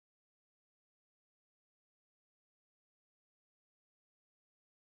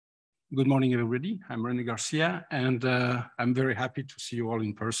Good morning, everybody. I'm René Garcia, and I'm very happy to see you all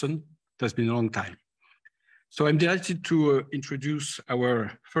in person. It has been a long time. So I'm delighted to introduce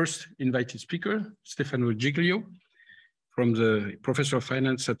our first invited speaker, Stefano Giglio, from the Professor of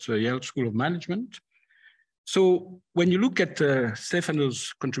Finance at the Yale School of Management. So when you look at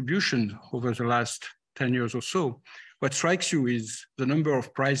Stefano's contribution over the last 10 years or so, what strikes you is the number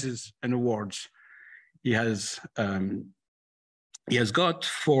of prizes and awards he has got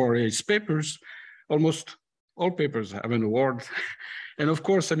for his papers. Almost all papers have an award. And of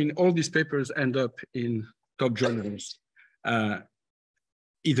course, I mean, all these papers end up in top journals,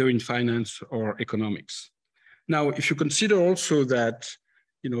 either in finance or economics. Now, if you consider also that,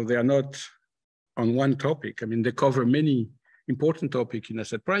 they are not on one topic, I mean, they cover many important topics in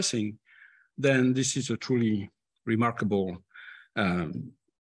asset pricing, then this is a truly remarkable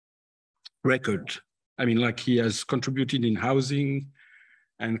record. I mean, like he has contributed in housing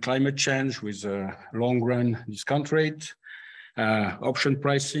and climate change with a long-run discount rate, option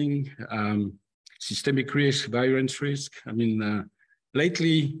pricing, systemic risk, variance risk. I mean,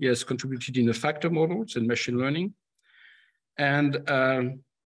 lately he has contributed in the factor models and machine learning. And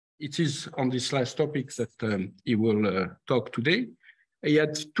it is on this last topic that he will talk today. He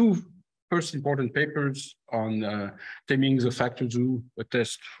had two first important papers on taming the factor zoo, a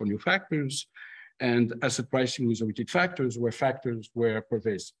test for new factors, and asset pricing with weighted factors, where factors were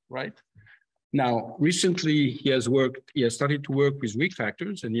pervasive, right? Now, recently he has started to work with weak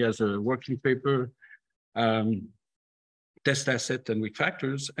factors, and he has a working paper, test asset and weak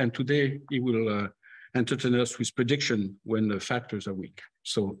factors. And today he will entertain us with prediction when the factors are weak.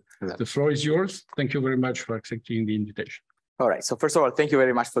 So the floor is yours. Thank you very much for accepting the invitation. All right. So first of all, thank you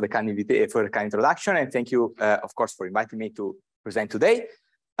very much for the kind introduction, and thank you, of course, for inviting me to present today.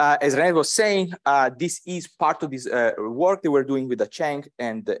 As René was saying, this is part of this work that we're doing with Cheng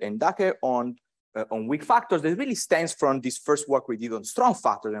and Dake on weak factors that really stems from this first work we did on strong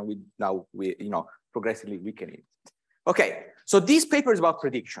factors, and we progressively weakening it. Okay, so this paper is about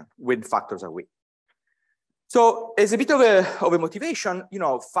prediction when factors are weak. So as a bit of a motivation,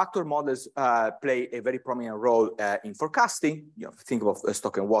 factor models play a very prominent role in forecasting. Think of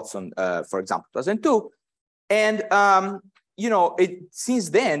Stock and Watson, for example, 2002. And since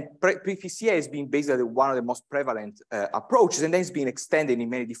then, PCA has been basically one of the most prevalent approaches, and then it's been extended in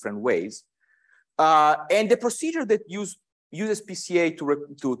many different ways. And the procedure that uses PCA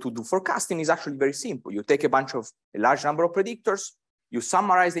to do forecasting is actually very simple. You take a large number of predictors, you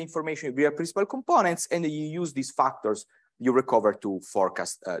summarize the information via principal components, and then you use these factors you recover to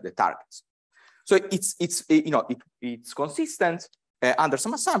forecast the targets. So it's consistent under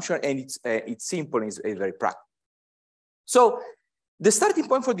some assumption, and it's simple and it's very practical. So the starting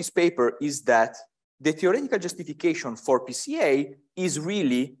point for this paper is that the theoretical justification for PCA is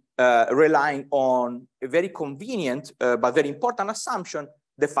really relying on a very convenient but very important assumption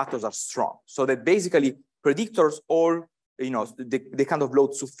that factors are strong. So that basically predictors all, they kind of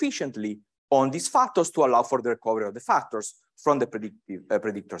load sufficiently on these factors to allow for the recovery of the factors from the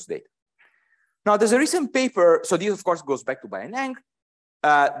predictors data. Now there's a recent paper, so this of course goes back to Bai and Eng.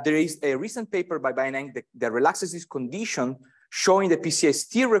 There is a recent paper by Bai and Eng that relaxes this condition, showing that PCA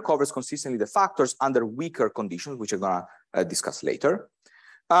still recovers consistently the factors under weaker conditions, which I'm gonna discuss later.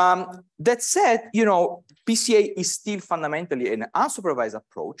 That said, PCA is still fundamentally an unsupervised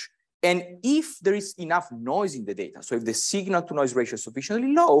approach. And if there is enough noise in the data, so if the signal to noise ratio is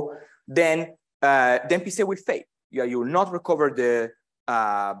sufficiently low, then PCA will fail. You will not recover the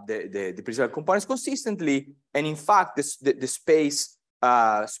principal components consistently. And in fact, the space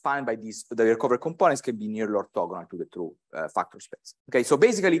spanned by the recovered components can be nearly orthogonal to the true factor space. Okay, so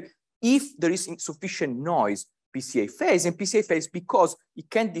basically, if there is insufficient noise, PCA fails, and PCA fails because it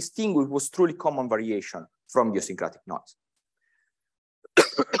can't distinguish what's truly common variation from idiosyncratic noise.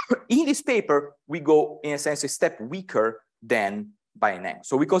 In this paper, we go, in a sense, a step weaker than Bai and Eng.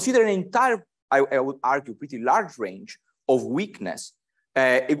 So we consider an entire, I would argue, pretty large range of weakness,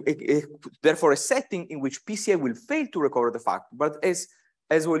 therefore a setting in which PCA will fail to recover the factor. But as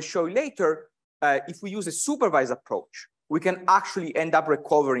we'll show later, if we use a supervised approach, we can actually end up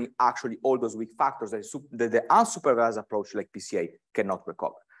recovering all those weak factors that the unsupervised approach like PCA cannot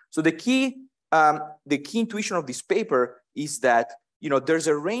recover. So the key intuition of this paper is that there's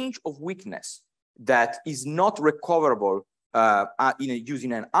a range of weakness that is not recoverable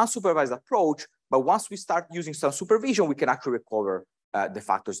using an unsupervised approach, but once we start using some supervision, we can actually recover the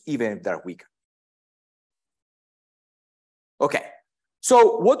factors even if they're weaker. Okay.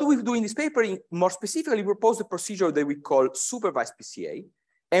 So what do we do in this paper? More specifically, we propose a procedure that we call supervised PCA.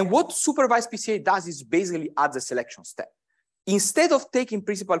 And what supervised PCA does is basically adds a selection step. instead of taking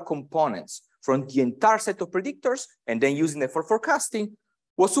principal components from the entire set of predictors and then using them for forecasting,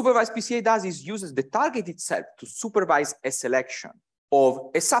 what supervised PCA does is uses the target itself to supervise a selection of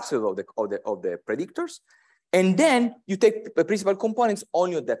a subset of the predictors, and then you take the principal components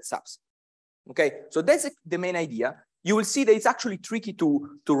only of that subset. Okay, so that's the main idea. You will see that it's actually tricky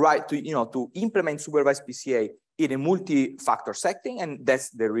to implement supervised PCA in a multi-factor setting, and that's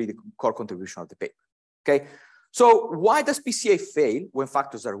the really core contribution of the paper. Okay, so why does PCA fail when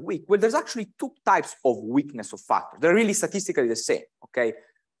factors are weak? Well, there's actually two types of weakness of factors. They're really statistically the same. Okay,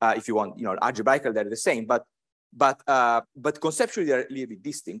 if you want, algebraically they're the same, but conceptually they're a little bit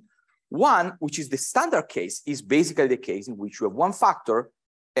distinct. One, which is the standard case, is basically the case in which you have one factor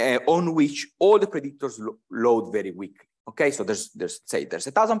on which all the predictors load very weakly. Okay, so there's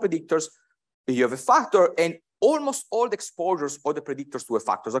 1,000 predictors, you have a factor, and almost all the exposures of the predictors to a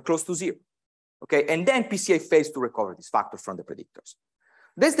factors are close to zero. Okay, and then PCA fails to recover this factor from the predictors.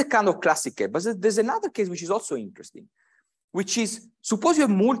 That's the kind of classic case, but there's another case which is also interesting, which is, suppose you have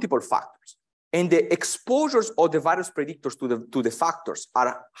multiple factors and the exposures of the various predictors to the factors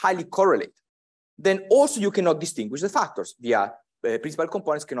are highly correlated. Then also you cannot distinguish the factors via principal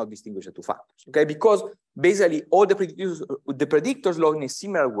components cannot distinguish the two factors, okay? Because basically all the predictors log in a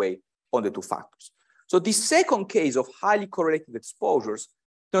similar way on the two factors. So this second case of highly correlated exposures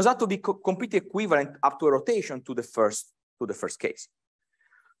turns out to be completely equivalent up to a rotation to the first case.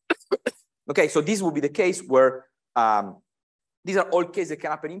 Okay, so this will be the case where these are all cases that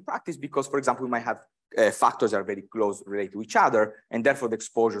can happen in practice because, for example, we might have factors that are very close related to each other, and therefore the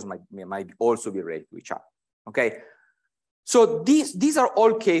exposures might also be related to each other. Okay, so these are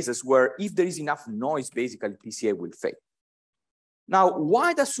all cases where if there is enough noise, basically PCA will fail. Now,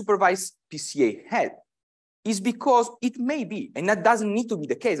 why does supervised PCA help? Is because it may be, and that doesn't need to be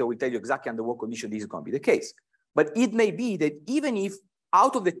the case. I will tell you exactly under what condition this is going to be the case. But it may be that even if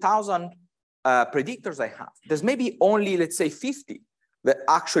out of the 1,000 predictors I have, there's maybe only, let's say, 50 that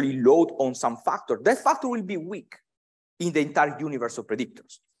actually load on some factor, that factor will be weak in the entire universe of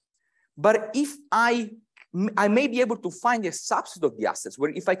predictors. But if I may be able to find a subset of the assets where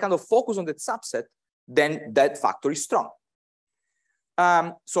if I kind of focus on that subset, then that factor is strong.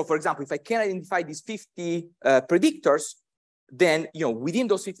 So for example, if I can identify these 50 predictors, then within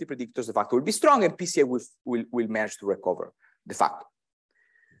those 50 predictors, the factor will be strong and PCA will manage to recover the factor.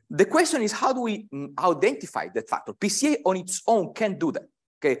 The question is, how do we identify that factor? PCA on its own can't do that.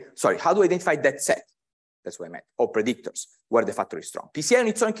 Okay, sorry, how do I identify that set? That's what I meant, of predictors where the factor is strong. PCA on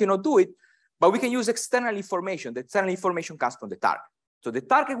its own cannot do it, but we can use external information. The external information comes from the target. So the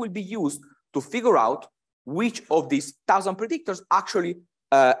target will be used to figure out which of these 1,000 predictors actually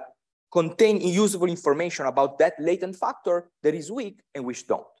contain useful information about that latent factor that is weak and which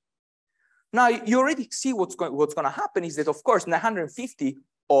don't. Now, you already see what's going to happen is that, of course, 950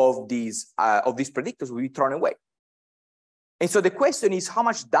 of these predictors will be thrown away. And so the question is, how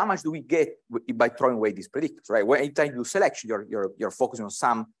much damage do we get by throwing away these predictors, right? When anytime you do selection, you're focusing on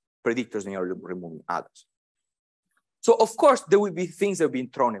some predictors and you're removing others. So of course, there will be things that have been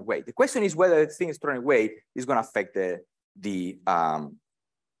thrown away. The question is whether the thing is thrown away is going to affect the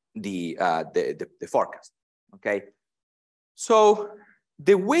forecast. Okay. So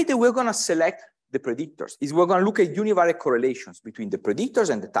the way that we're going to select the predictors is we're going to look at univariate correlations between the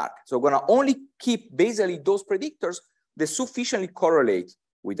predictors and the target. So we're going to only keep basically those predictors that sufficiently correlate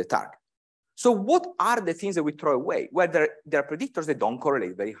with the target. So what are the things that we throw away? Well, there are predictors that don't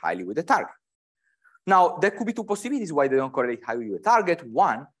correlate very highly with the target. Now, there could be two possibilities why they don't correlate highly with the target.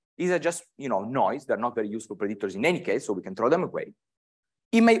 One is just noise. They're not very useful predictors in any case, so we can throw them away.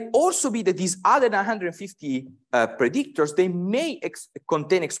 It may also be that these other 150 predictors, they may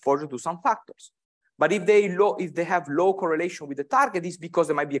contain exposure to some factors. But if they have low correlation with the target, it's because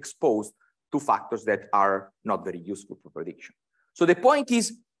they might be exposed to factors that are not very useful for prediction. So the point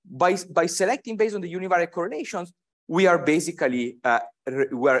is, by selecting based on the univariate correlations, we are basically,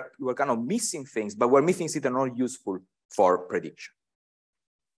 we're kind of missing things, but we're missing things that are not useful for prediction.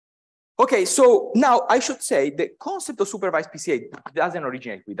 Okay, so now I should say the concept of supervised PCA doesn't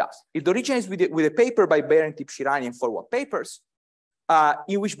originate with us. It originates with a paper by Bayer, Shirani, and Forward papers,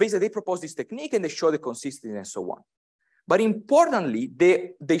 in which basically they propose this technique and they show the consistency and so on. But importantly,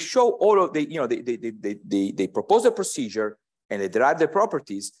 they show all of they propose a procedure and they derive the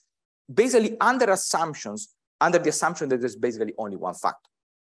properties basically under the assumption that there's basically only one factor.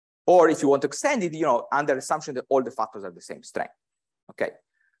 Or if you want to extend it, under the assumption that all the factors are the same strength. Okay.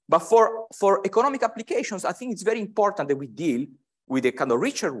 But for economic applications, I think it's very important that we deal with a kind of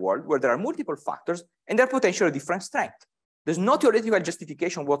richer world where there are multiple factors and they're potentially different strength. There's no theoretical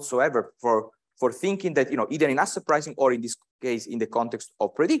justification whatsoever for for thinking that, either in asset pricing or in this case, in the context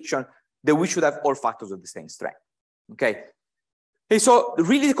of prediction, that we should have all factors of the same strength, okay? And so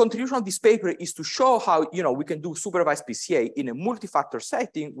really the contribution of this paper is to show how, we can do supervised PCA in a multi-factor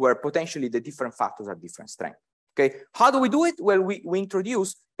setting where potentially the different factors are different strength, okay? How do we do it? Well, we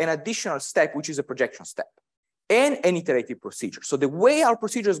introduce an additional step, which is a projection step, and an iterative procedure. So the way our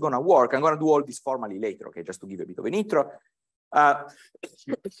procedure is gonna work, I'm gonna do all this formally later, okay, just to give a bit of an intro.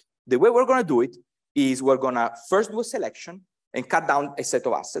 The way we're gonna do it is we're gonna first do a selection and cut down a set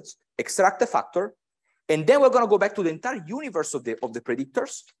of assets, extract a factor, and then we're gonna go back to the entire universe of the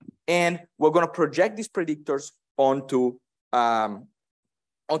predictors, and we're gonna project these predictors onto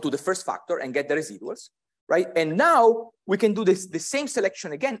the first factor and get the residuals, right? And now we can do the same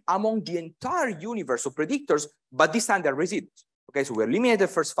selection again among the entire universe of predictors, but this time they're residuals. Okay, so we eliminate the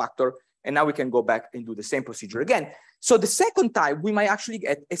first factor, and now we can go back and do the same procedure again. So the second time, we might actually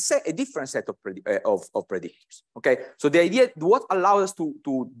get a different set of predictors. Okay, so the idea, what allows us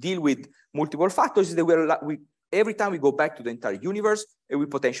to deal with multiple factors is that every time we go back to the entire universe, and we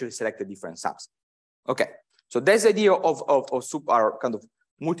potentially select a different subset. Okay, so that's the idea of our kind of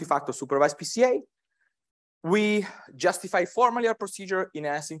multi-factor supervised PCA. We justify formally our procedure in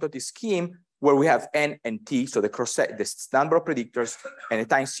an asymptotic scheme where we have n and t, so the number of predictors and a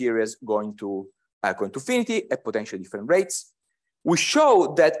time series going to infinity at potentially different rates. We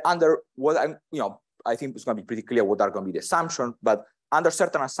show that under what I think it's going to be pretty clear what are going to be the assumptions, but under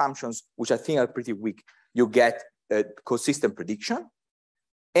certain assumptions, which I think are pretty weak, you get a consistent prediction.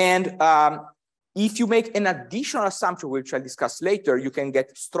 And if you make an additional assumption, which I'll discuss later, you can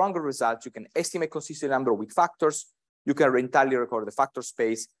get stronger results. You can estimate consistent number of weak factors. You can entirely record the factor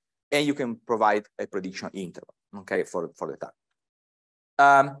space, and you can provide a prediction interval, okay, for the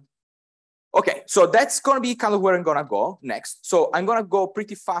time. Okay, so that's going to be kind of where I'm going to go next. So I'm going to go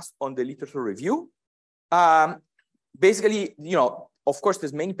pretty fast on the literature review. Basically, of course,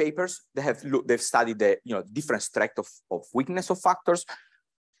 there's many papers that they've studied the different strength of weakness of factors.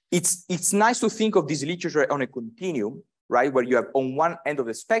 It's nice to think of this literature on a continuum, right? Where you have on one end of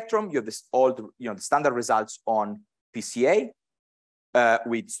the spectrum, you have the standard results on PCA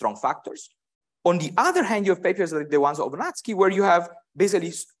with strong factors. On the other hand, you have papers like the ones of Natsky, where you have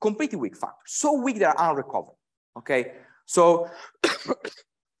basically completely weak factors, so weak they're unrecoverable. Okay, so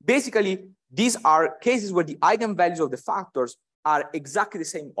basically these are cases where the eigenvalues of the factors are exactly the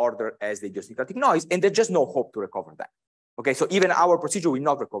same order as the idiosyncratic noise, and there's just no hope to recover them. Okay, so even our procedure will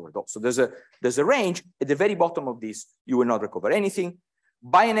not recover those. So there's a range. At the very bottom of this, you will not recover anything.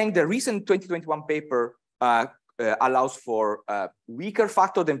 By and large, the recent 2021 paper allows for weaker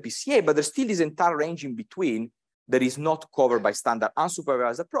factor than PCA, but there's still this entire range in between that is not covered by standard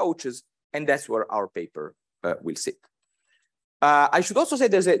unsupervised approaches, and that's where our paper will sit. I should also say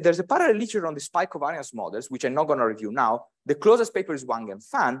there's a parallel literature on the spike covariance models, which I'm not going to review now. The closest paper is Wang and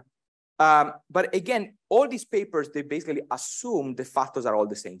Fan. But again, all these papers, they basically assume the factors are all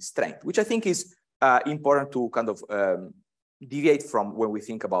the same strength, which I think is important to kind of deviate from when we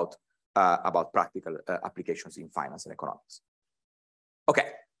think about practical applications in finance and economics. Okay,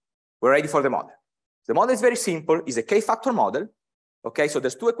 we're ready for the model. The model is very simple. It's a K-factor model. Okay, so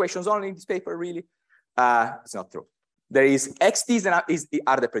there's two equations only in this paper, really. It's not true. There is XT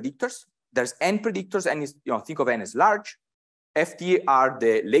are the predictors. There's N predictors, and think of N as large. FT are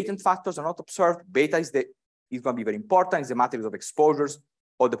the latent factors are not observed. Beta is going to be very important. It's the matrix of exposures,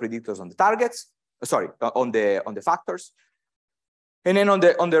 all the predictors on the targets. Sorry, on the factors. And then on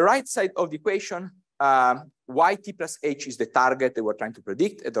the right side of the equation, YT plus H is the target that we're trying to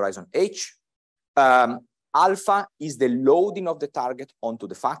predict at the horizon H. Alpha is the loading of the target onto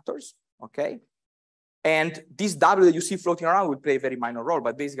the factors. Okay. And this W that you see floating around will play a very minor role,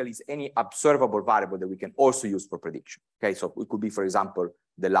 but basically it's any observable variable that we can also use for prediction. Okay, so it could be, for example,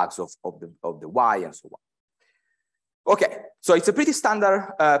 the lags of the Y and so on. Okay, so it's a pretty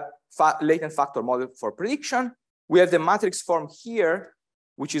standard latent factor model for prediction. We have the matrix form here,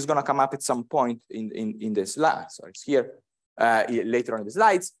 which is going to come up at some point in the slide. So it's here later on in the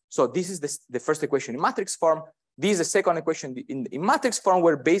slides. So this is the first equation in matrix form. This is the second equation in matrix form,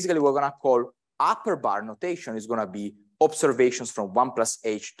 where basically we're going to call upper bar notation is going to be observations from 1 plus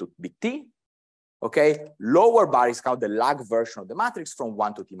H to big T. Okay, lower bar is called the lag version of the matrix from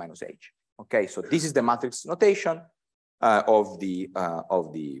 1 to T minus H. Okay, so this is the matrix notation of the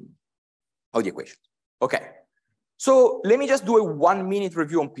equation. Okay, so let me just do a 1-minute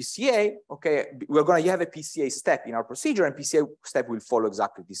review on PCA. Okay, we're going to have a PCA step in our procedure, and PCA step will follow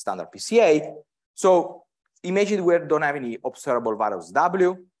exactly the standard PCA. So imagine we don't have any observable variables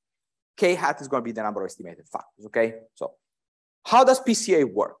W. K hat is going to be the number of estimated factors, okay? So how does PCA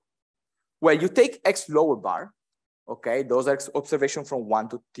work? Well, you take X lower bar, okay? Those are observations from 1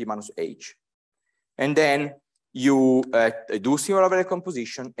 to T minus H. And then you do similar level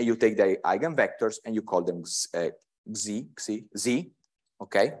decomposition, and you take the eigenvectors and you call them Z,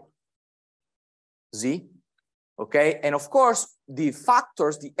 okay? Z, okay? And of course, the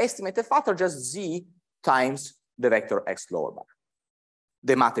factors, the estimated factor, just Z times the vector X lower bar,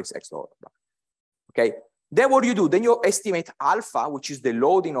 the matrix X lower bar, okay? Then what do you do? Then you estimate alpha, which is the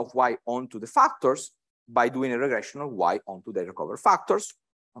loading of Y onto the factors, by doing a regression of Y onto the recovered factors,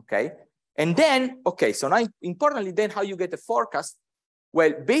 okay? And then, okay, so now importantly, then how you get the forecast?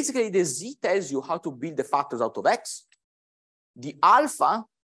 Well, basically the Z tells you how to build the factors out of X. The alpha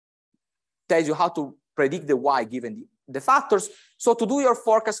tells you how to predict the Y given the factors. So to do your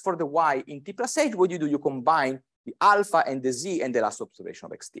forecast for the Y in T plus H, what you do? You combine the alpha and the Z and the last observation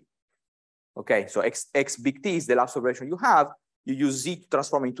of XT. Okay, so X big T is the last observation you have. You use Z to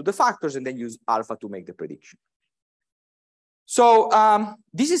transform into the factors and then use alpha to make the prediction. So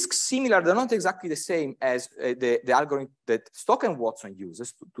this is similar, they're not exactly the same as the algorithm that Stock and Watson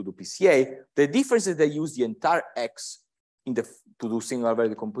uses to do PCA. The difference is they use the entire X to do singular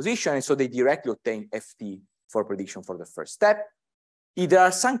value decomposition, and so they directly obtain FT for prediction for the first step. There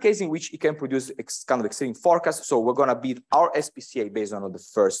are some cases in which it can produce kind of extreme forecasts, so we're gonna build our SPCA based on the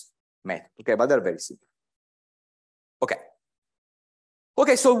first method, okay, but they're very simple. Okay.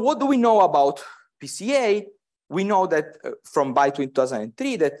 Okay, so what do we know about PCA? We know that from by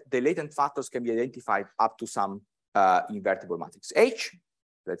 2003 that the latent factors can be identified up to some invertible matrix H.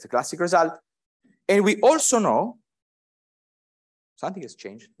 That's a classic result. And we also know, something has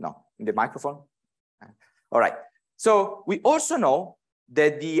changed? No, in the microphone? All right. So we also know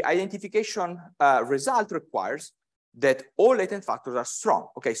that the identification result requires that all latent factors are strong.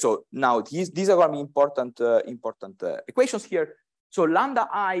 Okay, so now these are going to be important equations here. So lambda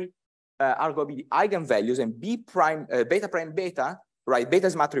I are going to be the eigenvalues, and beta prime beta, right? Beta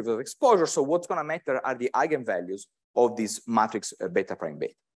is matrix of exposure. So what's going to matter are the eigenvalues of this matrix beta prime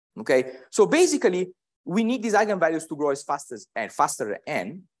beta. Okay, so basically we need these eigenvalues to grow as fast as n, faster than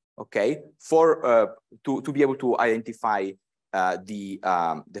n. Okay, for to be able to identify the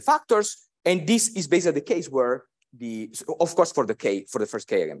factors, and this is basically the case where of course for the first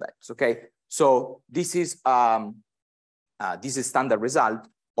k eigenvalues. Okay, so this is standard result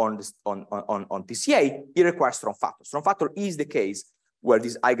on PCA. It requires strong factors. Strong factor is the case where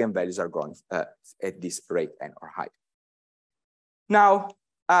these eigenvalues are growing at this rate n or higher. Now,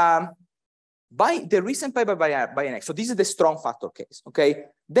 by the recent paper by NX, so this is the strong factor case. Okay,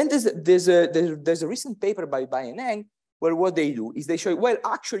 then there's a recent paper by NX where what they do is they show, well,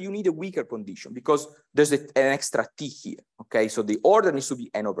 actually you need a weaker condition because there's an extra t here. Okay, so the order needs to be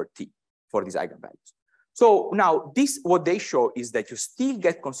n over t for these eigenvalues. So now what they show is that you still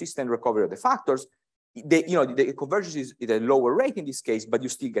get consistent recovery of the factors. The convergence is at a lower rate in this case, but you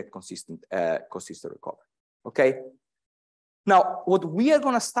still get consistent recovery. Okay. Now, what we are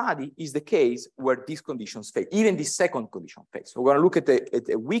going to study is the case where these conditions fail, even this second condition fails. So we're going to look at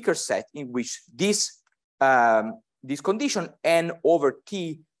a weaker set in which this condition n over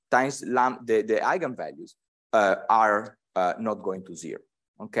t times the eigenvalues are not going to 0.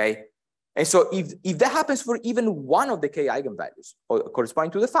 Okay. And so if that happens for even one of the k eigenvalues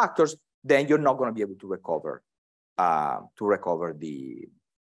corresponding to the factors, then you're not going to be able to recover the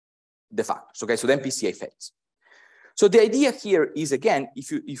factors. Okay, so then PCA fails. So the idea here is, again,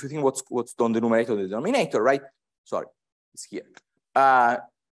 if you think what's on the numerator and the denominator, right? Sorry, it's here.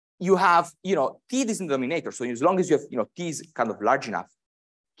 You have t is in the denominator. So as long as you have t is kind of large enough,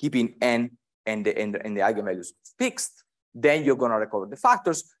 keeping n and the eigenvalues fixed, then you're going to recover the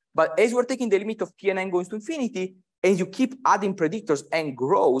factors. But as we're taking the limit of t and n goes to infinity, and you keep adding predictors and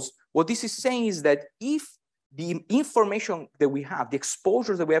grows, what this is saying is that if the information that we have, the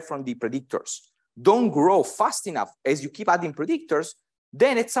exposures that we have from the predictors, don't grow fast enough as you keep adding predictors,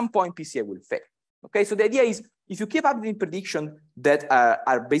 then at some point PCA will fail. Okay, so the idea is if you keep adding predictions that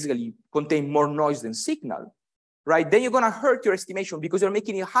are basically contain more noise than signal, right, then you're going to hurt your estimation because you're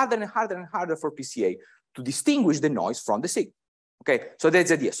making it harder and harder and harder for PCA to distinguish the noise from the signal. Okay, so that's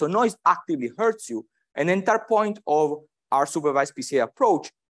the idea. So noise actively hurts you. And the entire point of our supervised PCA approach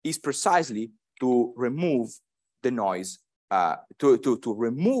is precisely to remove the noise, to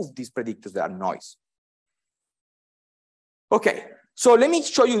remove these predictors that are noise. Okay, so let me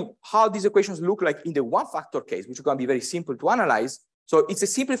show you how these equations look like in the one factor case, which is going to be very simple to analyze. So it's a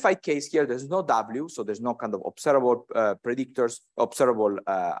simplified case here. There's no W, so there's no kind of observable predictors, observable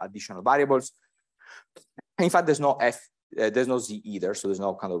additional variables. In fact, there's no F. There's no Z either, so there's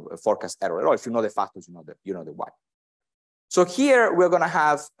no kind of forecast error at all. If you know the factors, you know the Y. So here we're going to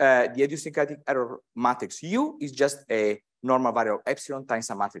have the idiosyncratic error matrix U is just a normal variable epsilon times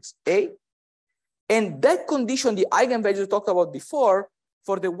a matrix A. And that condition, the eigenvalues we talked about before,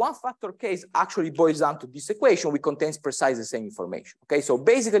 for the one factor case actually boils down to this equation, which contains precisely the same information. Okay, so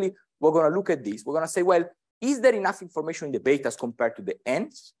basically we're going to look at this. We're going to say, well, is there enough information in the betas compared to the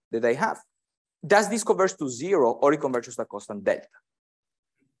n's that I have? Does this converge to 0 or it converges to a constant delta?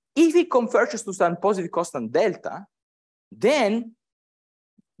 If it converges to some positive constant delta, then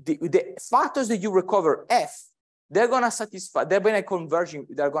the factors that you recover F, they're going to satisfy, they're going to converge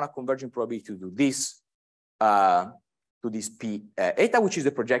in probability to do this, to this P eta, which is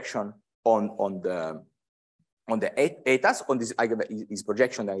the projection on the etas, on this is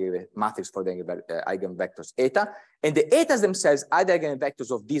projection the matrix for the eigenvectors eta, and the etas themselves are the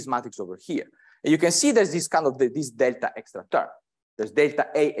eigenvectors of this matrix over here. And you can see there's this kind of this delta extra term. There's delta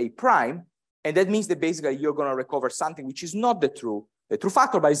A prime, and that means that basically you're going to recover something which is not the true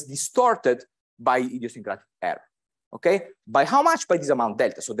factor, but is distorted by idiosyncratic error. Okay, by how much? By this amount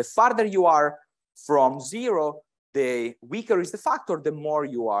delta. So the farther you are from 0, the weaker is the factor, the more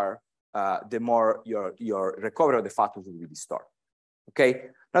you are, the more your recovery of the factors will be distorted. Okay.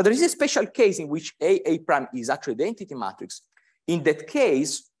 Now there is a special case in which A prime is actually the identity matrix. In that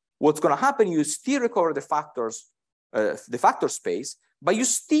case, what's going to happen? You still recover the factors, the factor space, but you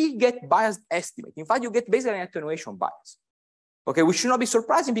still get biased estimate. In fact, you get basically an attenuation bias. Okay, which should not be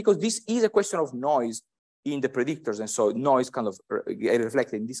surprising because this is a question of noise in the predictors, and so noise kind of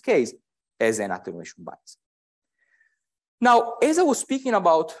reflected in this case as an attenuation bias. Now, as I was speaking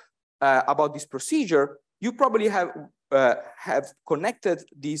about this procedure, you probably have connected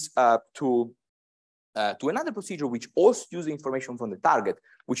this to another procedure which also uses information from the target,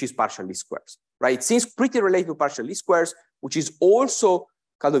 which is partial least squares, right? It seems pretty related to partial least squares, which is also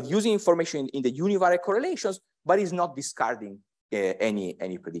kind of using information in the univariate correlations, but is not discarding any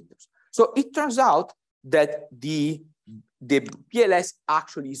predictors. So it turns out that the PLS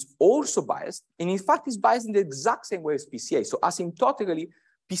actually is also biased, and in fact is biased in the exact same way as PCA. So asymptotically,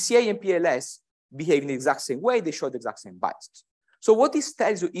 PCA and PLS behave in the exact same way, they show the exact same biases. So what this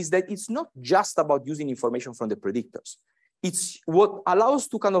tells you is that it's not just about using information from the predictors. It's what allows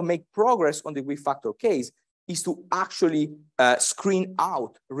to kind of make progress on the weak factor case is to actually screen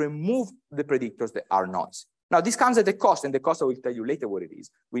out, remove the predictors that are noisy. Now this comes at a cost, and the cost I will tell you later what it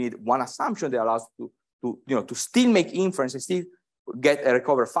is. We need one assumption that allows to still make inference and still get a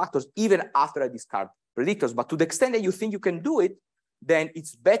recover factors even after I discard predictors. But to the extent that you think you can do it, then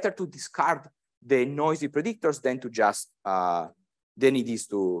it's better to discard the noisy predictors than to just then it is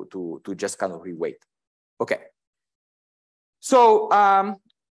to just kind of reweight. Okay. So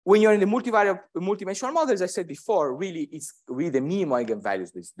when you're in the multidimensional model, as I said before, really it's really the minimum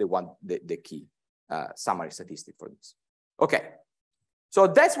eigenvalues is the key summary statistic for this. Okay. So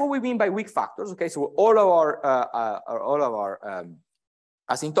that's what we mean by weak factors. Okay. So all of our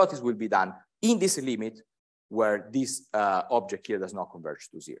asymptotics will be done in this limit where this object here does not converge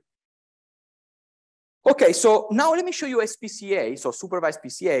to 0. Okay, so now let me show you SPCA, so supervised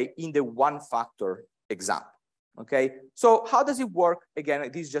PCA in the one factor example. Okay, so how does it work? Again,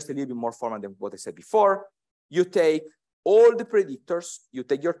 this is just a little bit more formal than what I said before. You take all the predictors, you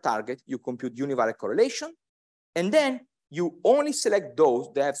take your target, you compute univariate correlation, and then you only select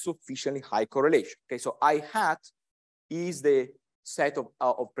those that have sufficiently high correlation. Okay, so I hat is the set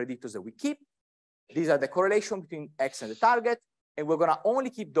of predictors that we keep. These are the correlation between X and the target, and we're gonna only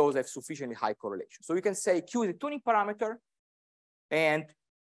keep those that have sufficiently high correlation. So we can say Q is a tuning parameter, and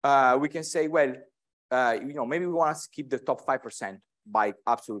we can say, well, maybe we want to keep the top 5% by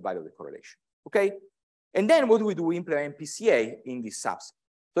absolute value of the correlation. Okay, and then what do? We implement PCA in this subset.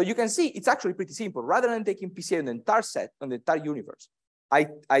 So you can see it's actually pretty simple. Rather than taking PCA on the entire set, on the entire universe, I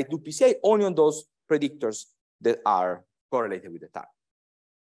do PCA only on those predictors that are correlated with the target.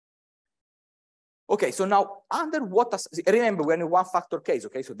 Okay, so now under what, remember we're in a one factor case,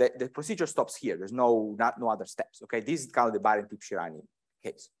 okay? So the procedure stops here. There's no other steps, okay? This is kind of the Baren-Tip-Shirani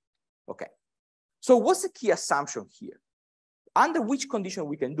case, okay? So what's the key assumption here? Under which condition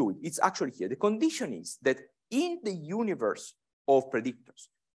we can do it? It's actually here. The condition is that in the universe of predictors,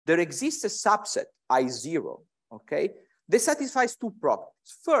 there exists a subset I0, okay? That satisfies two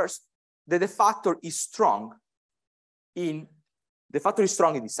properties. First, that the factor is strong in this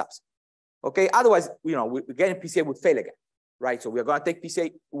subset. Okay, otherwise, again, PCA would fail again, right? So we're going to take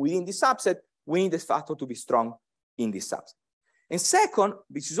PCA within this subset. We need this factor to be strong in this subset. And second,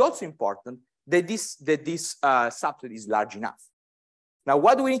 which is also important, that this subset is large enough. Now,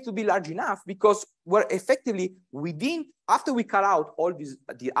 why do we need to be large enough? Because we're effectively after we cut out all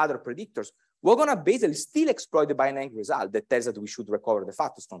the other predictors, we're going to basically still exploit the binary result that tells that we should recover the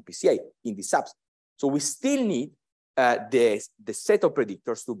factors from PCA in this subset. So we still need the set of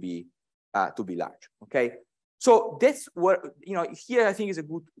predictors to be large. Okay. So that's where, here I think is a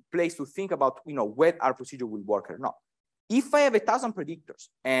good place to think about, whether our procedure will work or not. If I have 1,000 predictors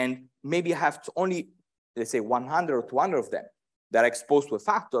and maybe I have only, let's say 100 or 200 of them that are exposed to a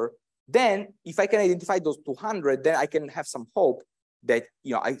factor, then if I can identify those 200, then I can have some hope that,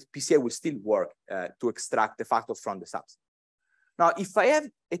 PCA will still work to extract the factor from the subset. Now, if I have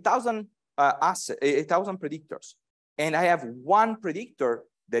 1,000 predictors and I have one predictor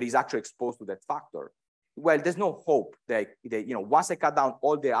that is actually exposed to that factor, well, there's no hope that once I cut down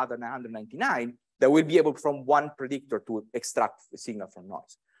all the other 999, that we'll be able from one predictor to extract a signal from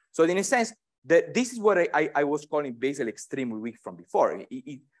noise. So in a sense, this is what I was calling basically extremely weak from before.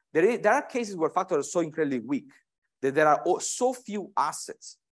 There are cases where factors are so incredibly weak that there are so few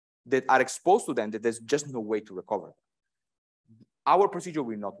assets that are exposed to them that there's just no way to recover them. Our procedure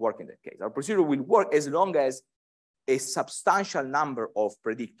will not work in that case. Our procedure will work as long as a substantial number of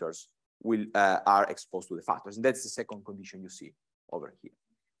predictors are exposed to the factors. And that's the second condition you see over here.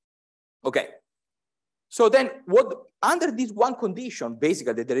 Okay. So then under this one condition,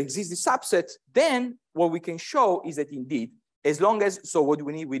 basically that there exists this subset, then what we can show is that indeed, as long as, so what do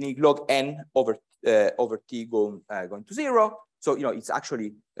we need? We need log n over t going to 0. So, it's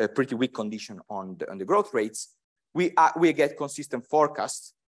actually a pretty weak condition on the growth rates. We get consistent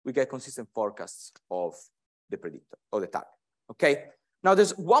forecasts. We get consistent forecasts of the predictor, or the target, okay? Now,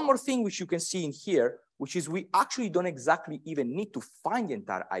 there's one more thing which you can see in here, which is we actually don't exactly even need to find the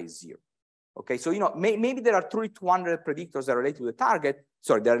entire I0. Okay, so, maybe there are 200 predictors that relate to the target,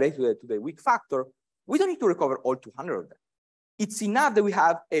 sorry, that relate to the weak factor. We don't need to recover all 200 of them. It's enough that we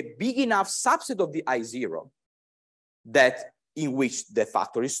have a big enough subset of the I0 in which the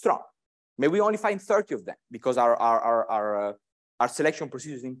factor is strong. Maybe we only find 30 of them because our selection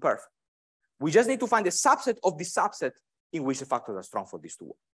procedure is imperfect. We just need to find a subset of the subset in which the factors are strong for this to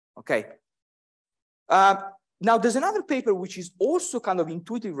work, okay? Now, there's another paper which is also kind of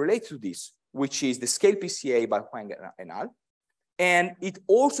intuitively related to this, which is the scale PCA by Huang et al. And it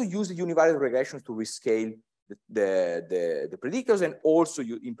also uses univariate regressions to rescale the predictors and also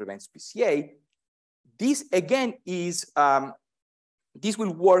implements PCA. This, again, is, this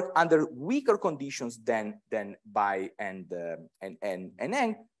will work under weaker conditions than by and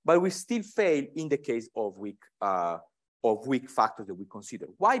N, but we still fail in the case of weak factors that we consider.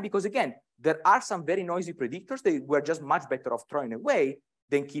 Why? Because again, there are some very noisy predictors that we're just much better off throwing away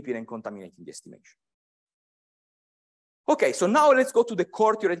than keeping and contaminating the estimation. Okay, so now let's go to the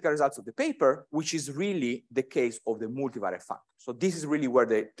core theoretical results of the paper, which is really the case of the multivariate factor. So this is really where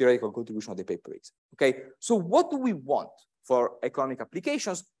the theoretical contribution of the paper is. Okay, so what do we want for economic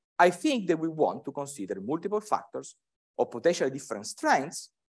applications? I think that we want to consider multiple factors of potentially different strengths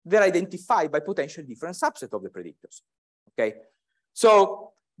that are identified by potentially different subsets of the predictors. Okay,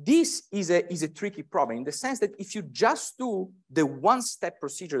 so this is a tricky problem in the sense that if you just do the one-step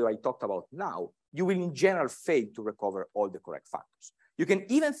procedure that I talked about now, you will in general fail to recover all the correct factors. You can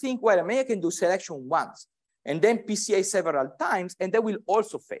even think, well, maybe I can do selection once and then PCA several times, and that will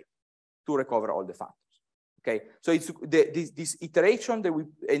also fail to recover all the factors. Okay, so it's this iteration that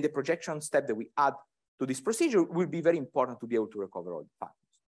and the projection step that we add to this procedure will be very important to be able to recover all the factors.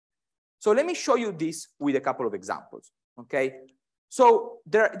 So let me show you this with a couple of examples. Okay, so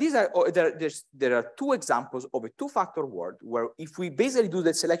there are two examples of a two-factor world where if we basically do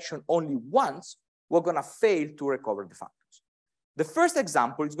the selection only once, we're going to fail to recover the factors. The first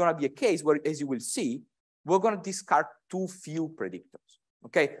example is going to be a case where, as you will see, we're going to discard too few predictors.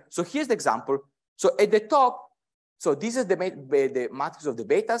 Okay, so here's the example. So at the top, so this is the matrix of the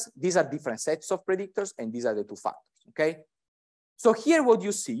betas. These are different sets of predictors, and these are the two factors. Okay, so here what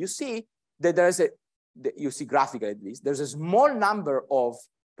you see that there is you see graphically at least, there's a small number of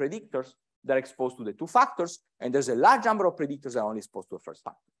predictors that are exposed to the two factors, and there's a large number of predictors that are only exposed to the first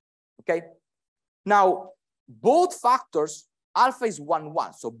factor. Okay, now both factors, alpha is 1,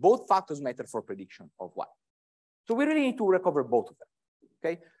 1, so both factors matter for prediction of 1. So we really need to recover both of them.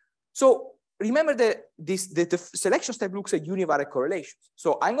 Okay, so remember that the selection step looks at univariate correlations.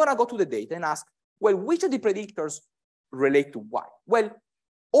 So I'm going to go to the data and ask, well, which of the predictors relate to Y? Well,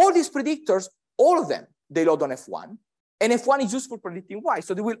 all these predictors, all of them, they load on F1, and F1 is useful for predicting Y,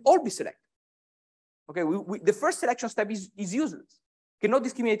 so they will all be selected. Okay, the first selection step is useless. Cannot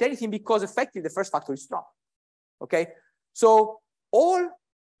discriminate anything because effectively the first factor is strong. Okay, so all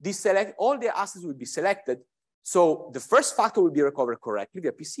the assets will be selected. So the first factor will be recovered correctly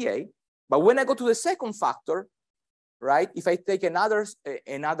via PCA, but when I go to the second factor, right? If I take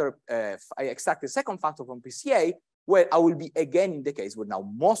I extract the second factor from PCA, well, I will be again in the case where now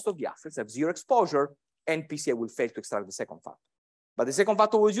most of the assets have zero exposure and PCA will fail to extract the second factor. But the second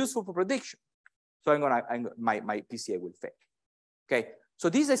factor was useful for prediction. So my PCA will fail. Okay, so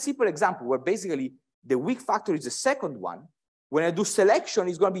this is a simple example where basically the weak factor is the second one. When I do selection,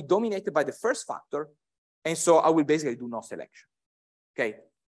 it's going to be dominated by the first factor. And so I will basically do no selection. Okay,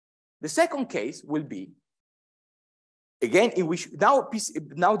 the second case will be, again, in which now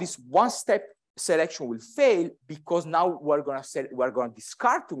this one-step selection will fail because now we're going to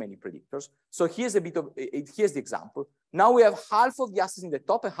discard too many predictors. So here's here's the example. Now we have half of the assets in the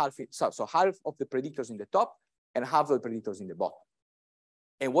top and half of the predictors in the top and half of the predictors in the bottom.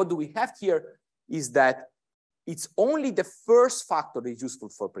 And what do we have here is that it's only the first factor that is useful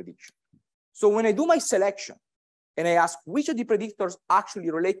for prediction. So when I do my selection and I ask which of the predictors actually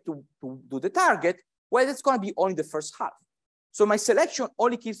relate to the target, well, it's going to be only the first half. So my selection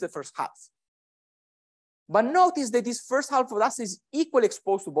only keeps the first half. But notice that this first half of assets is equally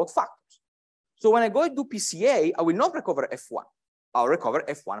exposed to both factors. So when I go and do PCA, I will not recover F1. I'll recover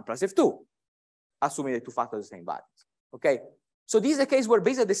F1 plus F2, assuming the two factors are the same values. Okay. So this is a case where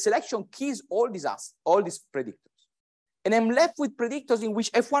basically the selection keys all these predictors. And I'm left with predictors in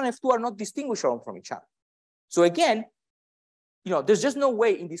which F1 and F2 are not distinguishable from each other. So again, there's just no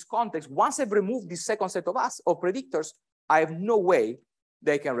way in this context, once I've removed this second set of predictors, I have no way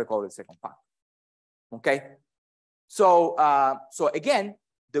they can recover the second factor. Okay. So, again,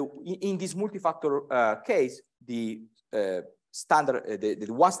 in this multi-factor case, the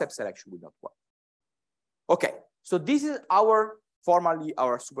one-step selection will not work. Okay, so this is formally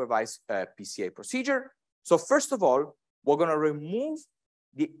our supervised PCA procedure. So first of all, we're going to remove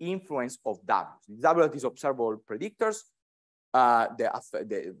the influence of W. W are these observable predictors. They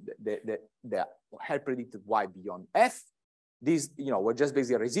help predict Y beyond F. These, we're just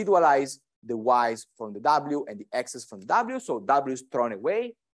basically residualize the Y's from the W and the X's from the W. So W is thrown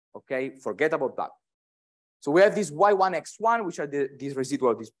away. Okay, forget about W. So we have this Y1, X1, which are these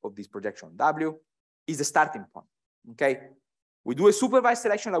residual of this projection W, is the starting point. Okay, we do a supervised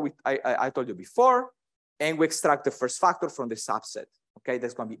selection like I told you before, and we extract the first factor from the subset. Okay,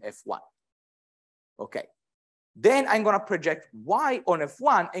 that's going to be F1. Okay, then I'm going to project Y on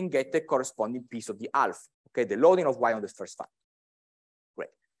F1 and get the corresponding piece of the alpha. Okay, the loading of Y on the first factor. Great.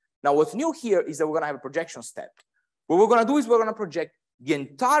 Now, what's new here is that we're going to have a projection step. What we're going to do is we're going to project the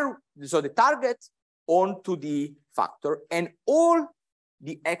entire, so the target onto the factor and all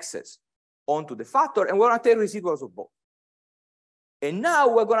the X's onto the factor, and we're going to take residuals of both. And now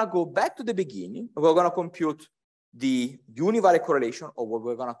we're going to go back to the beginning. We're going to compute the univariate correlation of what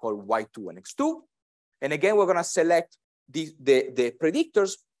we're going to call Y2 and X2. And again, we're going to select the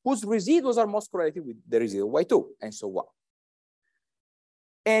predictors whose residuals are most correlated with the residual Y2, and so on.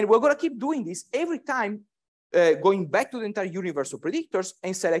 And we're going to keep doing this every time, going back to the entire universe of predictors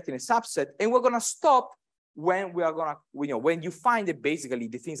and selecting a subset. And we're going to stop when we are going to, when you find that basically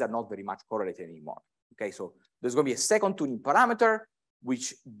the things are not very much correlated anymore. Okay, so there's going to be a second tuning parameter,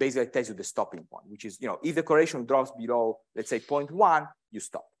 which basically tells you the stopping point, which is, if the correlation drops below, let's say 0.1, you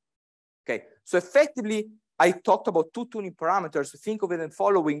stop. Okay, so effectively, I talked about two tuning parameters. Think of it in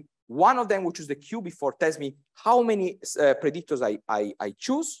following. One of them, which is the Q before, tells me how many predictors I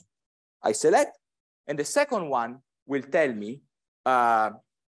choose, I select. And the second one will tell me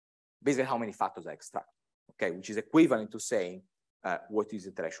basically how many factors I extract, okay, which is equivalent to saying what is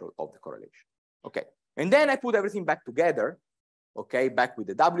the threshold of the correlation. Okay, and then I put everything back together, okay, back with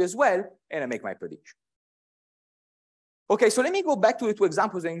the W as well, and I make my prediction. Okay, so let me go back to the two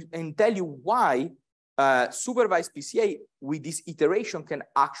examples and tell you why supervised PCA with this iteration can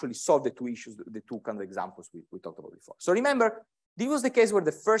actually solve the two issues, the two kind of examples we talked about before. So remember, this was the case where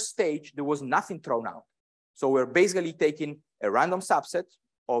the first stage, there was nothing thrown out. So we're basically taking a random subset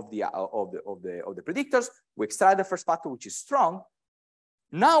of the predictors. We extract the first factor, which is strong.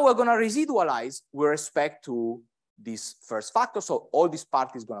 Now we're going to residualize with respect to this first factor. So all this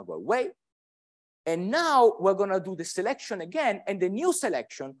part is going to go away. And now we're going to do the selection again. And the new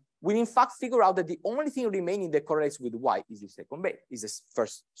selection will in fact figure out that the only thing remaining that correlates with Y is the second base, is this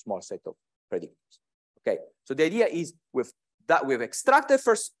first small set of predictors. Okay, so the idea is we've extracted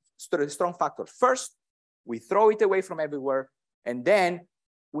first strong factor first, we throw it away from everywhere, and then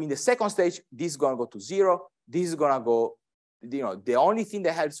in the second stage, this is going to go to 0. This is going to go, the only thing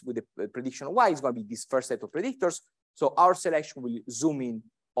that helps with the prediction of Y is going to be this first set of predictors. So our selection will zoom in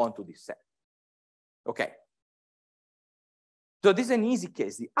onto this set. Okay. So this is an easy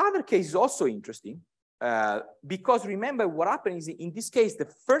case. The other case is also interesting. because remember what happens is in this case,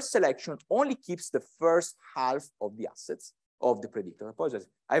 the first selection only keeps the first half of the assets of the predictor. I apologize.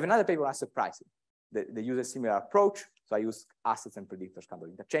 I have another paper on asset pricing. They use a similar approach. So I use assets and predictors kind of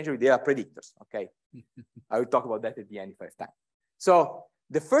interchangeably. They are predictors, okay? I will talk about that at the end if I have time. So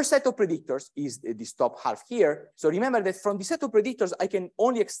the first set of predictors is this top half here. So remember that from the set of predictors, I can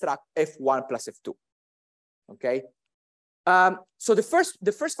only extract F1 plus F2, okay? So the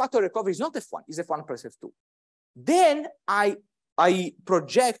first factor of recovery is not F1, it's F1 plus F2. Then I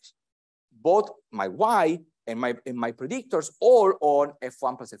project both my Y and my predictors all on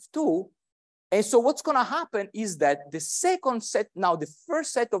F1 plus F2. And so what's going to happen is that the second set, now the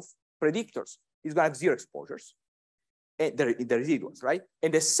first set of predictors is going to have 0 exposures, and the residuals, right?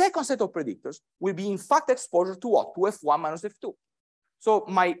 And the second set of predictors will be in fact exposure to what? To F1 minus F2. So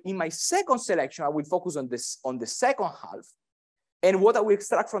in my second selection, I will focus on the second half, and what I will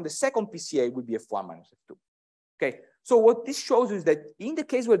extract from the second PCA will be F1 minus F2. Okay. So what this shows is that in the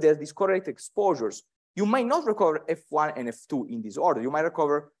case where there's these correlated exposures, you might not recover F1 and F2 in this order. You might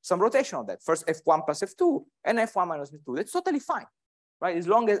recover some rotation of that. First F1 plus F2 and F1 minus F2. That's totally fine, right? As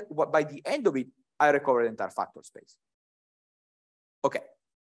long as by the end of it, I recover the entire factor space. Okay.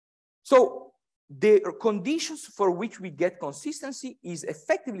 So the conditions for which we get consistency is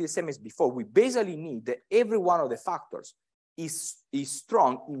effectively the same as before. We basically need that every one of the factors is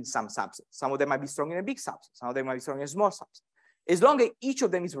strong in some subset. Some of them might be strong in a big subset. Some of them might be strong in a small subset. As long as each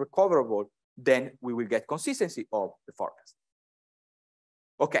of them is recoverable, then we will get consistency of the forecast.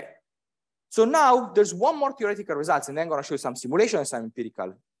 Okay. So now there's one more theoretical results, and then I'm going to show you some simulation and some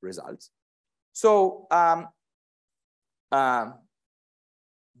empirical results. So there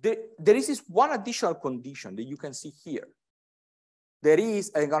is this one additional condition that you can see here. There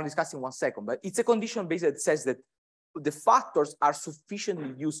is, I'm going to discuss in 1 second, but it's a condition basically that says that the factors are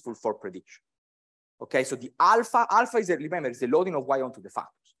sufficiently useful for prediction. Okay, so the alpha is, remember, is the loading of Y onto the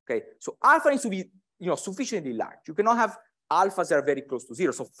factors. Okay, so alpha needs to be, sufficiently large. You cannot have alphas that are very close to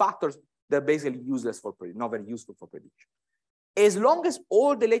 0. So factors that are basically useless for prediction, not very useful for prediction. As long as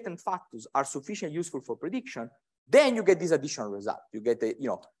all the latent factors are sufficiently useful for prediction, then you get this additional result. You get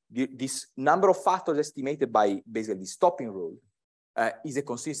this number of factors estimated by basically the stopping rule is a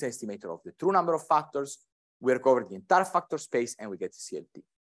consistent estimator of the true number of factors. We recover the entire factor space and we get CLT.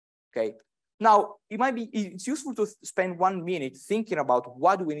 Okay. Now, it's useful to spend 1 minute thinking about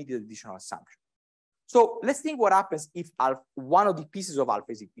what do we need the additional assumption. So let's think what happens if one of the pieces of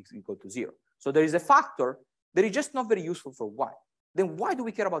alpha is equal to 0. So there is a factor that is just not very useful for Y. Then why do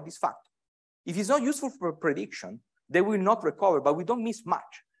we care about this factor? If it's not useful for prediction, they will not recover, but we don't miss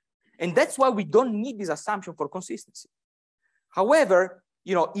much. And that's why we don't need this assumption for consistency. However,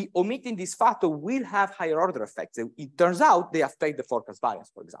 omitting this factor will have higher order effects. It turns out they affect the forecast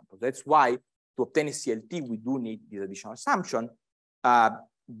variance, for example. That's why to obtain a CLT, we do need this additional assumption,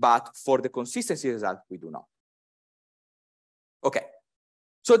 but for the consistency result, we do not. Okay,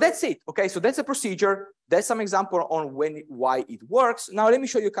 so that's it. Okay, so that's a procedure. That's some example on why it works. Now let me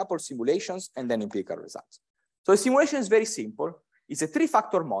show you a couple of simulations and then empirical results. So the simulation is very simple. It's a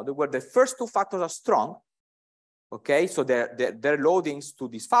 3-factor model where the first 2 factors are strong. Okay, so their loadings to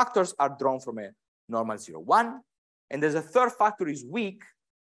these factors are drawn from a normal 0, 1. And there's a third factor is weak.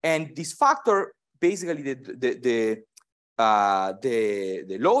 And this factor, basically the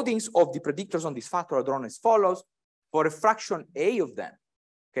loadings of the predictors on this factor are drawn as follows. For a fraction A of them,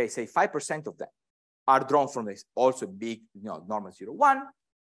 okay, say 5% of them are drawn from this also big, normal 0, 1.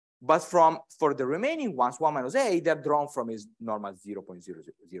 But for the remaining ones, 1 minus A, they're drawn from his normal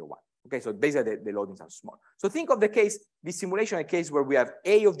 0.0001. Okay, so basically the loadings are small. So think of this simulation, a case where we have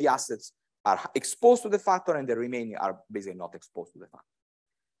A of the assets are exposed to the factor and the remaining are basically not exposed to the factor.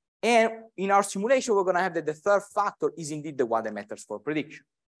 And in our simulation, we're going to have that the third factor is indeed the one that matters for prediction.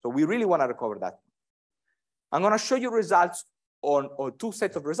 So we really want to recover that. I'm going to show you results on 2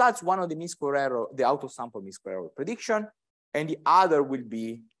 sets of results. One on the mean square error, the auto-sample mean square error prediction, and the other will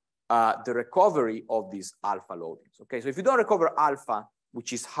be the recovery of these alpha loadings. Okay, so if you don't recover alpha,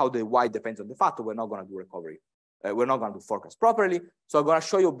 which is how the Y depends on the factor, we're not going to do recovery. We're not going to do forecast properly. So I'm going to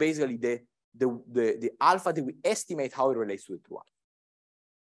show you basically the alpha that we estimate how it relates to the true alpha.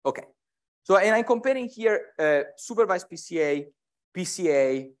 Okay, so and I'm comparing here supervised PCA,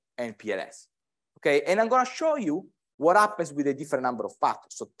 PCA, and PLS. Okay, and I'm going to show you what happens with a different number of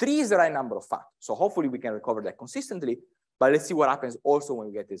factors. So 3 is the right number of factors. So hopefully we can recover that consistently. But let's see what happens also when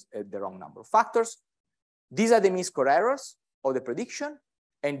we get the wrong number of factors. These are the mean square errors of the prediction,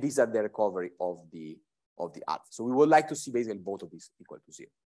 and these are the recovery of the alpha. So we would like to see basically both of these equal to 0.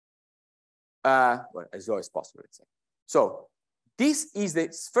 Well, as low as possible, let's say. So this is the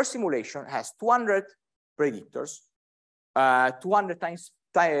first simulation, has 200 predictors. 200 times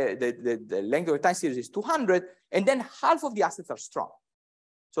the length of the time series is 200, and then half of the assets are strong.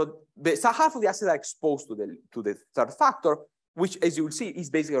 So half of the assets are exposed to the third factor, which, as you will see, is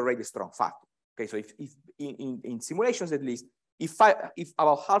basically already a strong factor. Okay, so if in simulations at least, if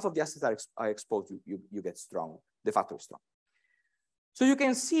about half of the assets are exposed, you get strong. The factor is strong. So you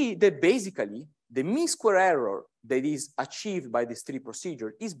can see that basically the mean square error that is achieved by these three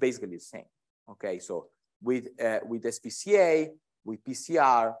procedures is basically the same. Okay, so with SPCA, with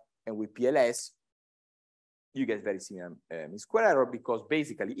PCR, and with PLS, you get very similar mean square error, because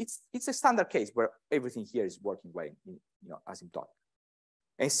basically it's a standard case where everything here is working well, asymptotic.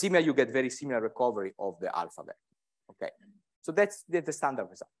 And similar, you get very similar recovery of the alpha vector. Okay, so that's the standard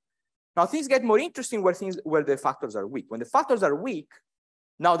result. Now things get more interesting where the factors are weak. When the factors are weak,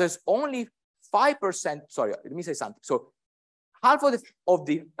 now there's only 5%. Sorry, let me say something. So half of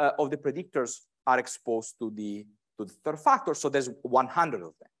the predictors are exposed to the third factor. So there's 100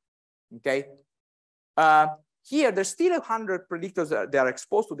 of them. Okay. Here there's still 100 predictors that are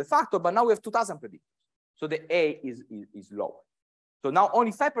exposed to the factor, but now we have 2,000 predictors. So the A is lower. So now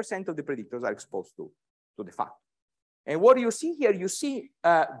only 5% of the predictors are exposed to the factor. And what you see here, you see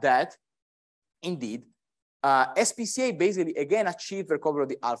that indeed SPCA basically again achieved recovery of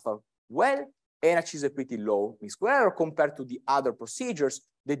the alpha well and achieves a pretty low mean square error compared to the other procedures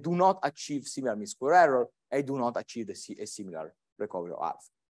that do not achieve similar mean square error and do not achieve a similar recovery of alpha.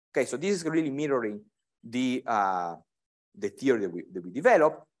 Okay, so this is really mirroring the theory that we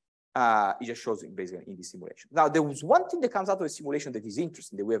developed. It just shows it basically in this simulation. Now, there was one thing that comes out of the simulation that is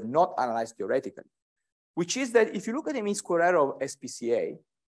interesting that we have not analyzed theoretically, which is that if you look at the mean square error of SPCA,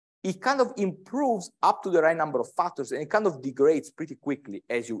 it kind of improves up to the right number of factors, and it kind of degrades pretty quickly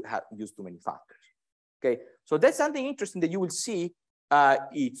as you use too many factors. Okay, so that's something interesting that you will see.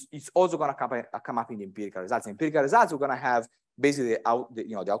 It's also going to come up in the empirical results. In empirical results, we're going to have basically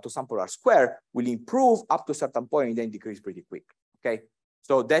the autosample R square will improve up to a certain point and then decrease pretty quick. Okay,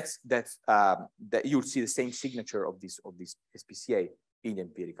 so that you'll see the same signature of this SPCA in the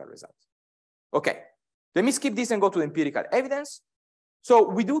empirical results. Okay, let me skip this and go to the empirical evidence. So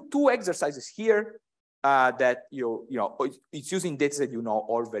we do two exercises here that it's using data that you know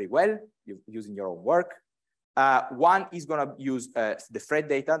all very well, you're using your own work. One is going to use the Fred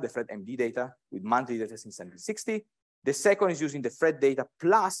data, the Fred MD data with monthly data since 1960. The second is using the Fred data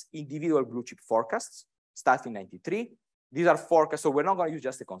plus individual blue chip forecasts starting 93. These are forecasts, so we're not going to use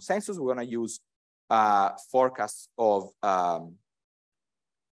just the consensus. We're going to use forecasts of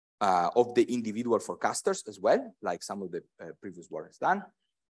the individual forecasters as well, like some of the previous work has done.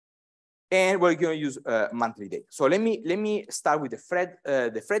 And we're going to use monthly data. So let me start with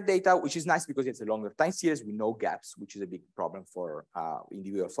the Fred data, which is nice because it's a longer time series with no gaps, which is a big problem for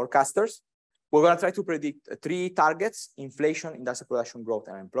individual forecasters. We're going to try to predict three targets: inflation, industrial production growth,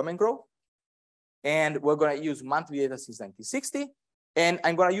 and employment growth. And we're going to use monthly data since 1960. And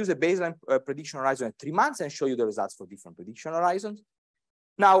I'm going to use a baseline prediction horizon at 3 months and show you the results for different prediction horizons.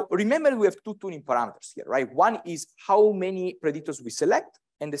 Now, remember, we have two tuning parameters here, right? One is how many predictors we select,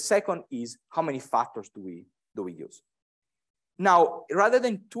 and the second is how many factors do we use. Now, rather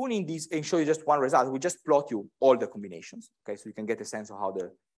than tuning these and show you just one result, we just plot you all the combinations, okay? So you can get a sense of how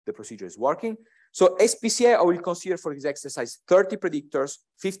the procedure is working. So SPCA, I will consider for this exercise 30 predictors,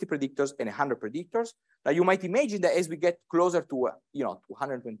 50 predictors, and 100 predictors. Now, you might imagine that as we get closer to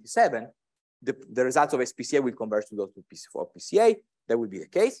 127, the results of SPCA will converge to those for PCA. That will be the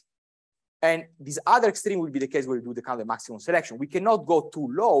case. And this other extreme will be the case where we do the kind of maximum selection. We cannot go too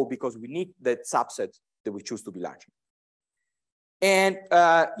low because we need that subset that we choose to be large. And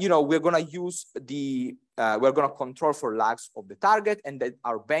we're going to use we're going to control for lags of the target, and that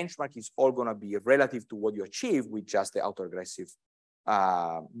our benchmark is all going to be relative to what you achieve with just the autoregressive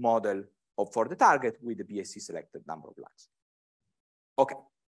model for the target with the BSC selected number of lags. Okay,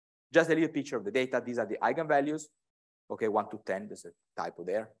 just a little picture of the data. These are the eigenvalues. Okay, 1 to 10, there's a typo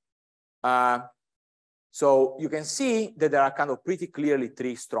there. So you can see that there are kind of pretty clearly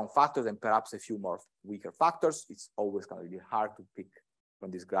 3 strong factors and perhaps a few more weaker factors. It's always kind of really hard to pick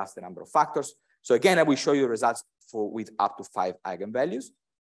from these graphs the number of factors. So again, I will show you results with up to 5 eigenvalues.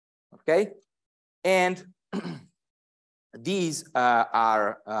 Okay, and these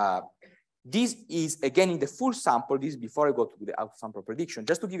this is again in the full sample. This is before I go to the out sample prediction,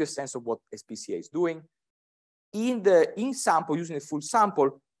 just to give you a sense of what SPCA is doing. In sample, using the full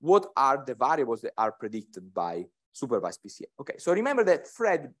sample, what are the variables that are predicted by supervised PCA? Okay, so remember that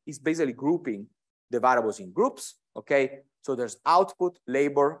Fred is basically grouping the variables in groups. Okay, so there's output,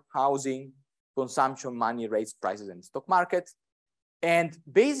 labor, housing, consumption, money, rates, prices, and stock market. And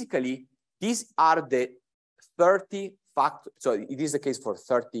basically, these are the 30 factors. So it is the case for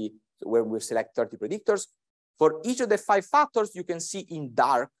 30, where we select 30 predictors. For each of the 5 factors, you can see in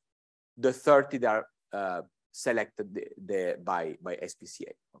dark the 30 that are selected by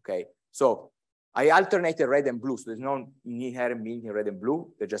SPCA. Okay, so I alternated red and blue, so there's no inherent meaning in red and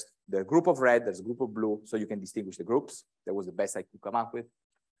blue. They're just the group of red, there's a group of blue, so you can distinguish the groups. That was the best I could come up with.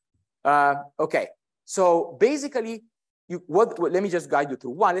 Okay, so basically, let me just guide you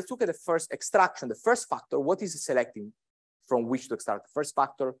through one. Let's look at the first extraction, the first factor. What is it selecting from which to extract? The first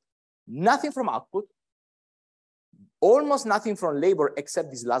factor, nothing from output, almost nothing from labor except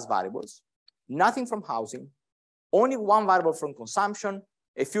these last variables, nothing from housing, only one variable from consumption,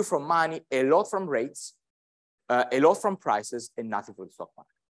 a few from money, a lot from rates, a lot from prices, and nothing from the stock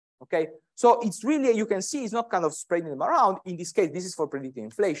market. Okay, so it's really, you can see it's not kind of spreading them around. In this case, this is for predicting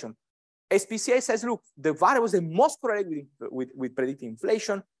inflation. SPCA says, look, the variables that most correlate with predicting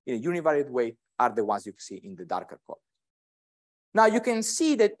inflation in a univariate way are the ones you see in the darker color. Now you can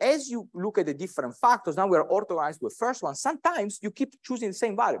see that as you look at the different factors, now we're orthogonalized to the first one. Sometimes you keep choosing the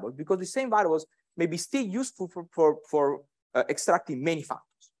same variable because the same variables may be still useful for extracting many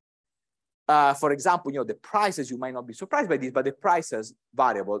factors. For example, the prices, you might not be surprised by this, but the prices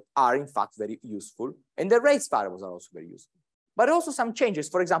variable are in fact very useful. And the rates variables are also very useful. But also some changes.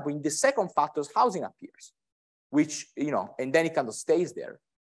 For example, in the second factors, housing appears, which, and then it kind of stays there.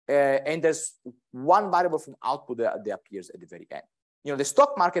 And there's one variable from output that appears at the very end. The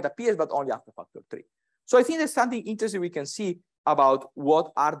stock market appears, but only after factor 3. So I think there's something interesting we can see about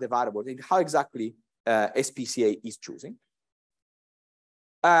what are the variables and how exactly SPCA is choosing.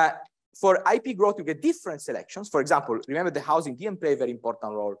 For IP growth, you get different selections. For example, remember the housing didn't play a very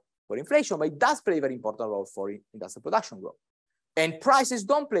important role for inflation, but it does play a very important role for industrial production growth. And prices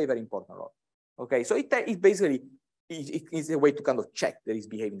don't play a very important role. Okay, so it basically is a way to kind of check that it's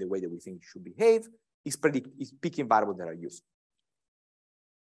behaving the way that we think it should behave. It's picking variables that are useful.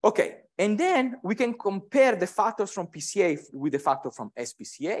 Okay, and then we can compare the factors from PCA with the factor from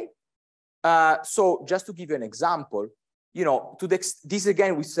SPCA. So just to give you an example, this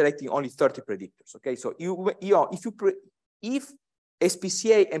again, we're selecting only 30 predictors. Okay, so if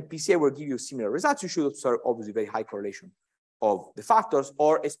SPCA and PCA will give you similar results, you should observe obviously very high correlation of the factors,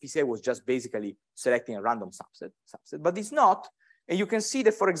 or SPCA was just basically selecting a random subset, but it's not. And you can see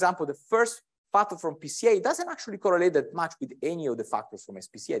that, for example, the first factor from PCA doesn't actually correlate that much with any of the factors from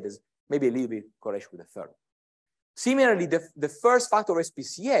SPCA. There's maybe a little bit correlation with the third. Similarly, the first factor of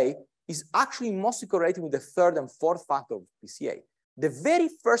SPCA is actually mostly correlating with the third and fourth factor of PCA. The very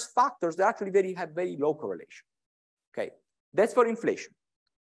first factors, they actually have very low correlation. Okay, that's for inflation.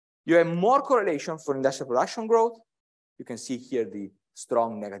 You have more correlation for industrial production growth. You can see here the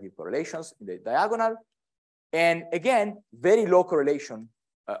strong negative correlations in the diagonal. And again, very low correlation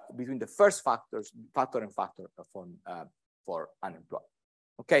between the first factor and factor for unemployed.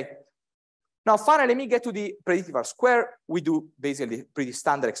 Okay. Now, finally, let me get to the predictive R-square. We do basically pretty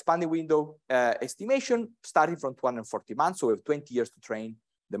standard expanding window estimation starting from 240 months. So we have 20 years to train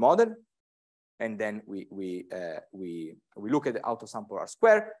the model. And then we look at the auto-sample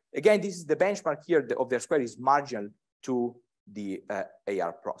R-square. Again, this is the benchmark here of the R-square is marginal to the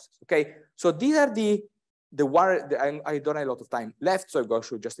AR process. Okay, so these are the I don't have a lot of time left, so I'm going to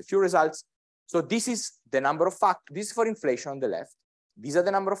show just a few results. So this is the number of factors. This is for inflation on the left. These are the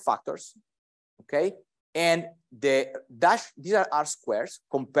number of factors. Okay, and these are R-squares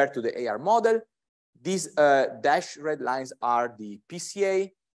compared to the AR model. These dash red lines are the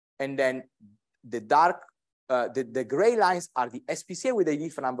PCA, and then the dark, the gray lines are the SPCA with a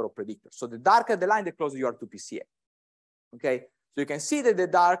different number of predictors. So the darker the line, the closer you are to PCA. Okay, so you can see that the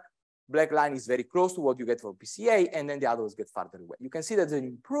dark black line is very close to what you get for PCA, and then the others get farther away. You can see that there's an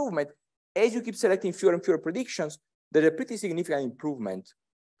improvement as you keep selecting fewer and fewer predictions. There's a pretty significant improvement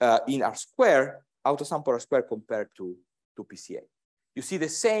in R-square, auto-sample R-square compared to PCA. You see the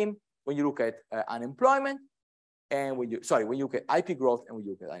same when you look at unemployment, and when you look at IP growth and when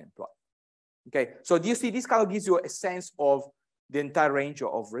you look at unemployment. Okay, so do you see this kind of gives you a sense of the entire range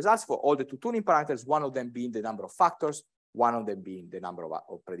of results for all the two tuning parameters, one of them being the number of factors, one of them being the number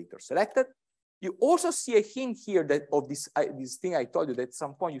of predictors selected. You also see a hint here that of this thing I told you that at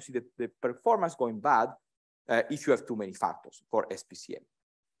some point you see the performance going bad if you have too many factors for SPCA.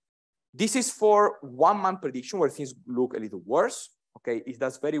 This is for 1 month prediction where things look a little worse. Okay, it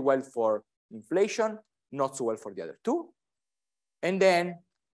does very well for inflation, not so well for the other two. And then,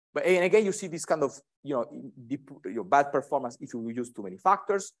 and again, you see this kind of bad performance if you use too many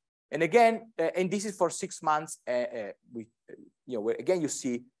factors. And again, and this is for 6 months. Where again you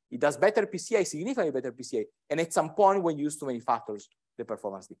see it does better PCA, significantly better PCA. And at some point, when you use too many factors, the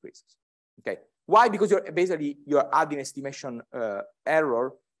performance decreases. Okay. Why? Because you're adding estimation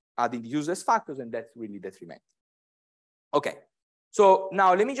error, adding the useless factors, and that's really detrimental. Okay. So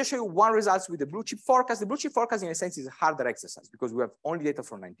now let me just show you one result with the blue chip forecast. The blue chip forecast, in a sense, is a harder exercise because we have only data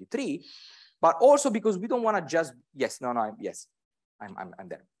from 93, but also because we don't want to just I'm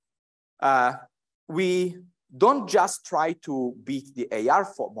there. We don't just try to beat the AR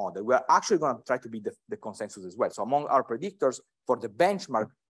model. We're actually going to try to beat the consensus as well. So among our predictors for the benchmark,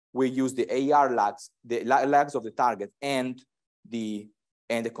 we use the AR lags, the lags of the target, and the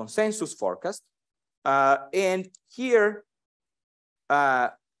consensus forecast. And here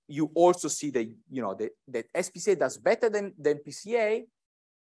you also see that SPCA does better than PCA,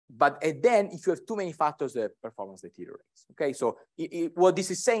 but then if you have too many factors, the performance deteriorates. Okay, so what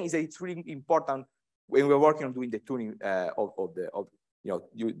this is saying is that it's really important when we're working on doing the tuning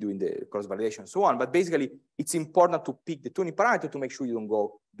doing the cross validation and so on. But basically, it's important to pick the tuning parameter to make sure you don't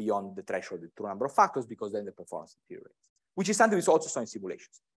go beyond the threshold, the true number of factors, because then the performance deteriorates, which is something we also saw in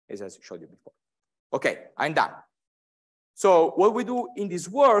simulations, as I showed you before. Okay, I'm done. So what we do in this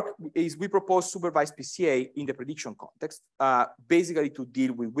work is we propose supervised PCA in the prediction context, basically to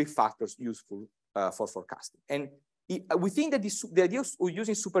deal with weak factors useful for forecasting. And we think that the idea of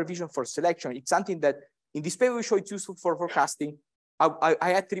using supervision for selection, it's something that in this paper we show it's useful for forecasting. I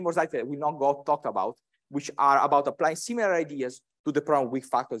had 3 more slides that we not talked about, which are about applying similar ideas to the problem of weak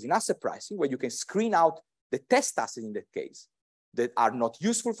factors in asset pricing, where you can screen out the test assets in that case that are not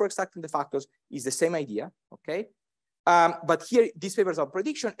useful for extracting the factors. Is the same idea, okay? But here, these papers are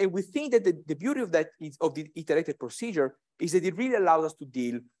prediction, and we think that the beauty of that of the iterated procedure is that it really allows us to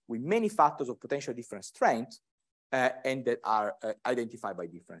deal with many factors of potential different strengths and that are identified by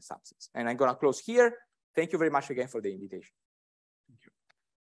different subsets. And I'm going to close here. Thank you very much again for the invitation. Thank you.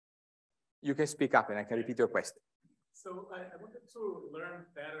 You can speak up, and I can repeat your question. So I wanted to learn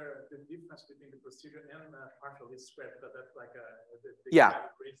better the difference between the procedure and partial least square, because that's like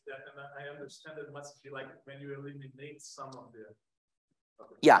creates that, and I understand it must be like when you eliminate some of the.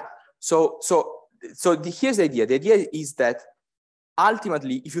 Yeah. So here's the idea. The idea is that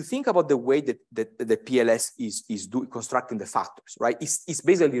ultimately, if you think about the way that the PLS is constructing the factors, right? It's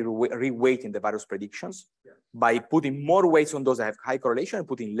basically reweighting the various predictions by putting more weights on those that have high correlation and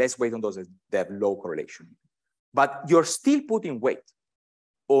putting less weight on those that have low correlation. But you're still putting weight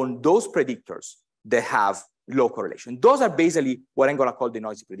on those predictors that have low correlation. Those are basically what I'm going to call the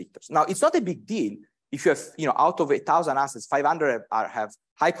noisy predictors. Now, it's not a big deal if you have, out of 1,000 assets, 500 have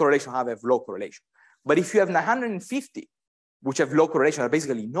high correlation, have low correlation. But if you have 950, which have low correlation, are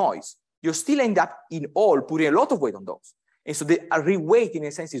basically noise, you still end up in all putting a lot of weight on those. And so the reweight, in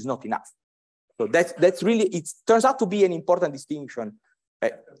a sense, is not enough. So that's really, it turns out to be an important distinction.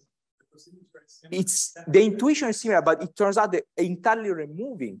 The intuition is similar, but it turns out that entirely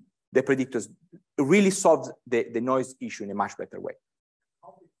removing the predictors really solves the noise issue in a much better way.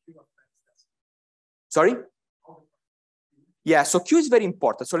 Sorry? Yeah, so Q is very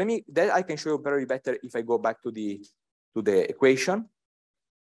important. So that I can show you very better if I go back to the equation.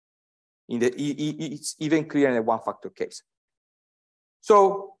 It's even clearer in a one-factor case.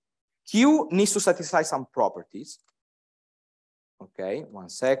 So Q needs to satisfy some properties. Okay, 1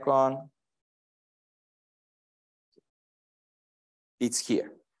 second. It's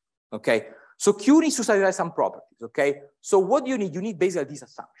here. Okay, so Q needs to satisfy some properties. Okay, so what do you need? You need basically this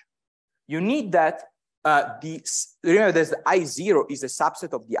assumption. You need that remember there's the I0 is a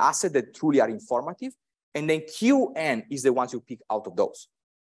subset of the assets that truly are informative, and then Qn is the ones you pick out of those.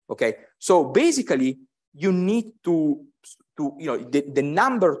 Okay, so basically you need to the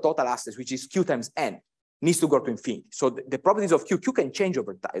number of total assets, which is Q times n, needs to go to infinity. So the properties of Q can change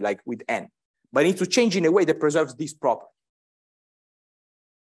over time, like with n, but it needs to change in a way that preserves this property.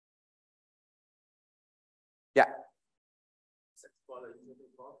 Yeah.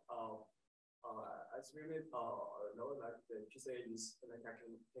 As we know, like the PCA is like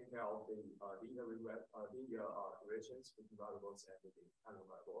actually taking care of the linear relations between variables and the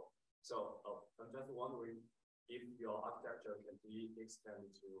variable. So I'm just wondering if your architecture can be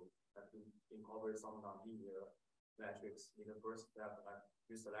extended to incorporate some nonlinear metrics in the first step. Like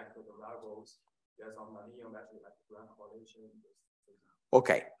you select the variables, there's some nonlinear metric like grand correlation.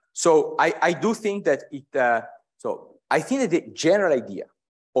 Okay, so I do think that so I think that the general idea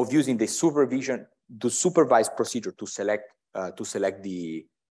of using the supervised procedure to select the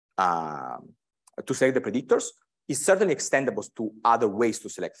predictors is certainly extendable to other ways to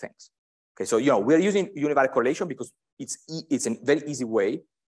select things. Okay, so we're using univariate correlation because it's a very easy way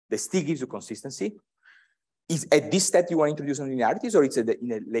that still gives you consistency. Is at this step you want to introduce nonlinearities, or it's in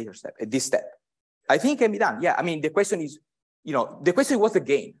a later step? At this step, I think it can be done. Yeah, I mean the question is, what's the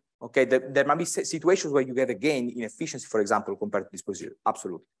gain? Okay, there might be situations where you get a gain in efficiency, for example, compared to this procedure.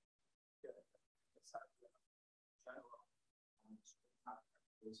 Absolutely.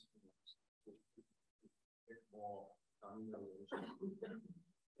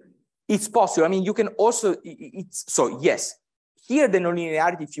 It's possible. I mean, you can also, so yes, here the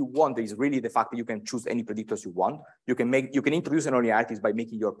nonlinearity, if you want, is really the fact that you can choose any predictors you want. You can introduce a nonlinearities by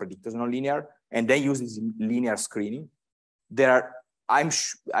making your predictors nonlinear and then use this linear screening. I'm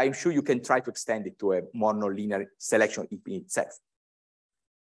sure you can try to extend it to a more nonlinear selection in itself.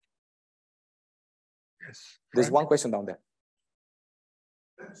 Yes. There's Frank? one question down there.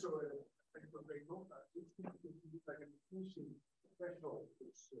 So,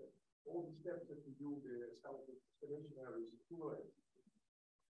 all the steps that you do, the escalation areas,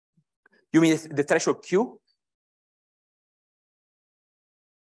 you mean the threshold Q?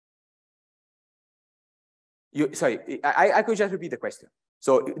 Sorry, I could just repeat the question.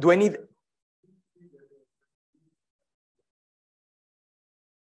 So do I need?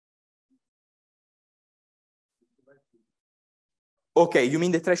 Okay, you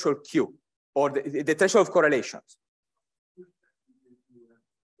mean the threshold Q or the threshold of correlations?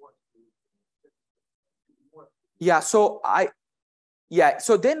 Yeah, so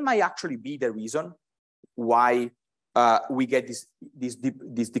so then might actually be the reason why we get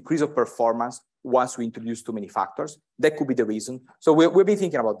this decrease of performance once we introduce too many factors. That could be the reason. So we've been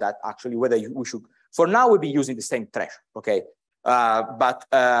thinking about that actually, whether we should. For now, we'll be using the same threshold, okay?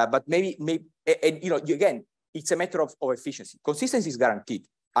 But maybe and, you know, again, it's a matter of efficiency. Consistency is guaranteed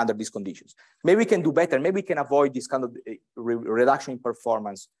under these conditions. Maybe we can do better. Maybe we can avoid this kind of reduction in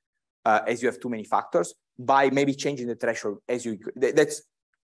performance as you have too many factors by maybe changing the threshold as you. That's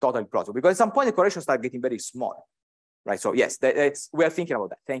totally plausible because at some point the correlations start getting very small, right? So yes, we are thinking about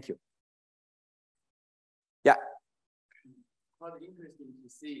that. Thank you. Yeah. Quite interesting to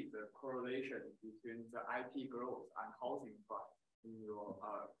see the correlation between the IP growth and housing price in your.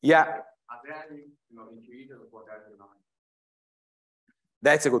 Yeah. Are there any intuition for that?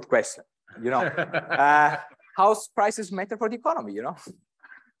 That's a good question. You know, house prices matter for the economy. You know,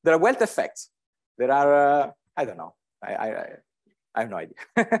 there are wealth effects. There are I don't know. I have no idea.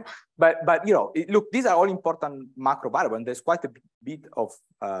 but you know, look, these are all important macro variables. And there's quite a bit of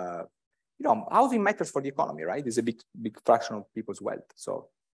you know, housing matters for the economy, right? It's a big fraction of people's wealth. So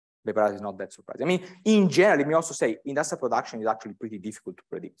the price is not that surprising. I mean, in general, let me also say industrial production is actually pretty difficult to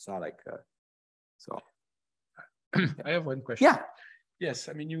predict. It's not like so. I have one question. Yeah. Yes,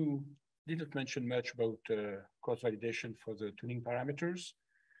 I mean, you didn't mention much about cross-validation for the tuning parameters.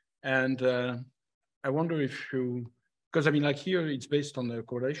 And I wonder if you, because I mean, like here, it's based on the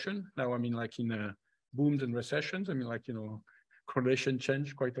correlation. Now, I mean, like in booms and recessions, I mean, like, you know, correlation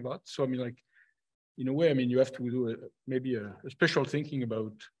change quite a lot. So, I mean, like, in a way, I mean, you have to do maybe a special thinking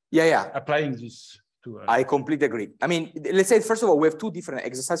about applying this to. I completely agree. I mean, let's say, first of all, we have two different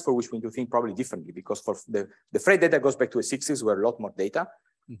exercises for which we need to think probably differently because for the freight data goes back to the 60s where a lot more data.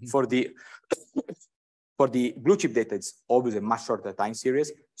 Mm-hmm. For the blue chip data, it's always a much shorter time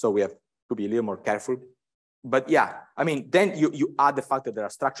series. So we have to be a little more careful. But yeah, I mean, then you add the fact that there are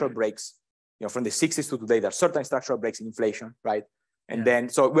structural breaks, you know, from the 60s to today, there are certain structural breaks in inflation, right? And then,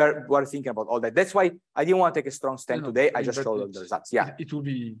 so we're thinking about all that. That's why I didn't want to take a strong stand today. I just showed all the results. Yeah. It will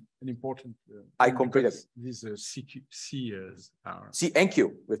be an important. I completely. These C are. C and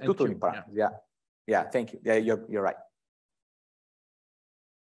Q with two tuning parameters. Yeah. Yeah. Thank you. Yeah, you're right.